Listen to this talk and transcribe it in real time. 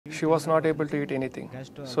She was not able to eat anything,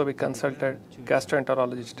 so we consulted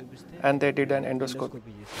gastroenterologist and they did an endoscopy.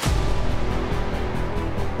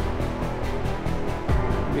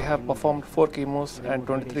 We have performed 4 chemos and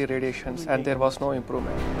 23 radiations and there was no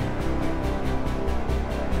improvement.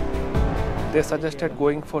 They suggested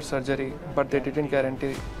going for surgery, but they didn't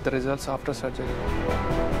guarantee the results after surgery.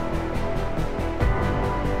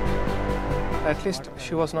 At least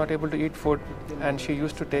she was not able to eat food and she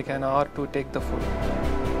used to take an hour to take the food.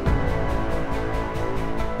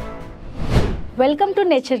 Welcome to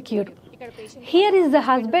Nature Cure. Here is the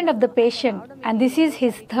husband of the patient and this is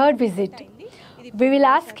his 3rd visit. We will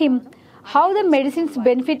ask him how the medicines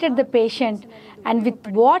benefited the patient and with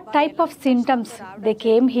what type of symptoms they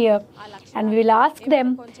came here, and we will ask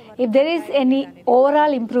them if there is any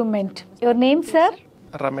overall improvement. Your name, sir?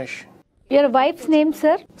 Ramesh. Your wife's name,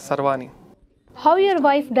 sir? Sarvaani. How your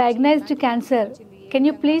wife diagnosed cancer? Can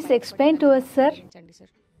you please explain to us, sir?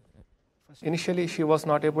 Initially, she was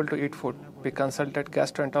not able to eat food. We consulted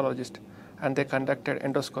gastroenterologist and they conducted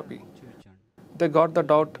endoscopy. They got the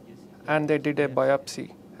doubt and they did a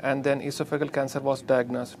biopsy and then esophageal cancer was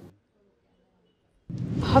diagnosed.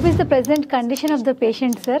 How is the present condition of the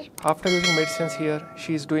patient, sir? After using medicines here,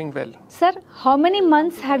 she is doing well. Sir, how many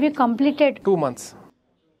months have you completed? 2 months.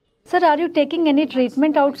 Sir, are you taking any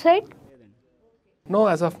treatment outside? No,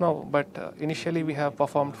 as of now, but initially we have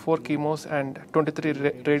performed 4 chemos and 23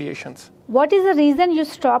 radiations. What is the reason you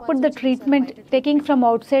stopped the treatment taking from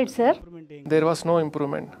outside, sir? There was no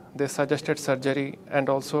improvement. They suggested surgery and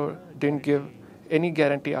also didn't give any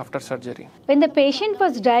guarantee after surgery. When the patient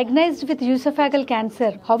was diagnosed with esophageal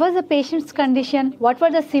cancer, how was the patient's condition? What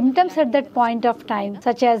were the symptoms at that point of time,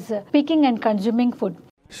 such as speaking and consuming food?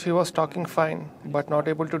 She was talking fine, but not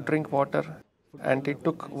able to drink water, and it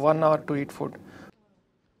took 1 hour to eat food.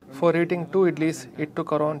 For eating 2 idlis, it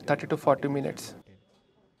took around 30 to 40 minutes.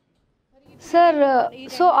 Sir,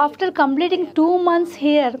 so after completing 2 months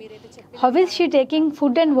here, how is she taking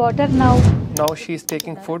food and water now? Now she is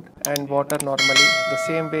taking food and water normally, the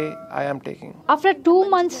same way I am taking. After 2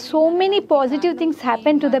 months, so many positive things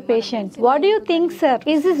happened to the patient. What do you think, sir?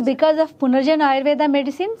 Is this because of Punarjan Ayurveda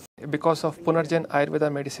medicines? Because of Punarjan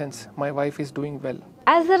Ayurveda medicines, my wife is doing well.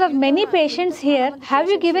 As there are many patients here, have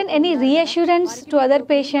you given any reassurance to other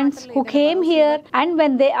patients who came here and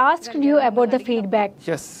when they asked you about the feedback?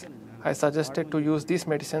 Yes, I suggested to use these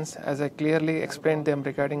medicines as I clearly explained them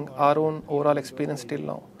regarding our own overall experience till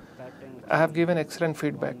now. I have given excellent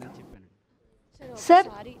feedback. Sir,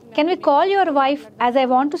 can we call your wife as I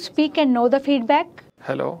want to speak and know the feedback?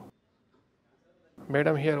 Hello.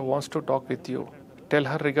 Madam here wants to talk with you. Tell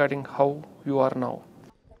her regarding how you are now.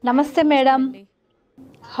 Namaste, madam.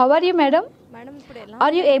 How are you, madam?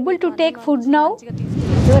 Are you able to take food now?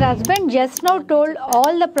 Your husband just now told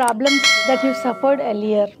all the problems that you suffered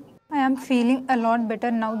earlier. I am feeling a lot better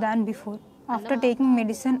now than before. After taking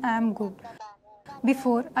medicine, I am good.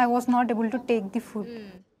 Before, I was not able to take the food.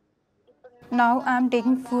 Now, I am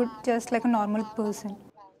taking food just like a normal person.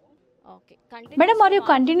 Madam, are you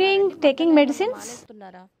continuing taking medicines?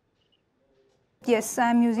 Yes,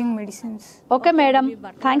 I am using medicines. Okay, madam.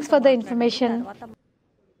 Thanks for the information.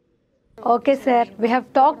 Okay, sir. We have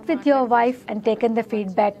talked with your wife and taken the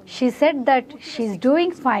feedback. She said that she's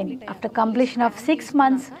doing fine. After completion of 6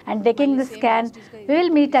 months and taking the scan, we will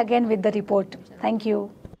meet again with the report. Thank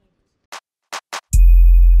you.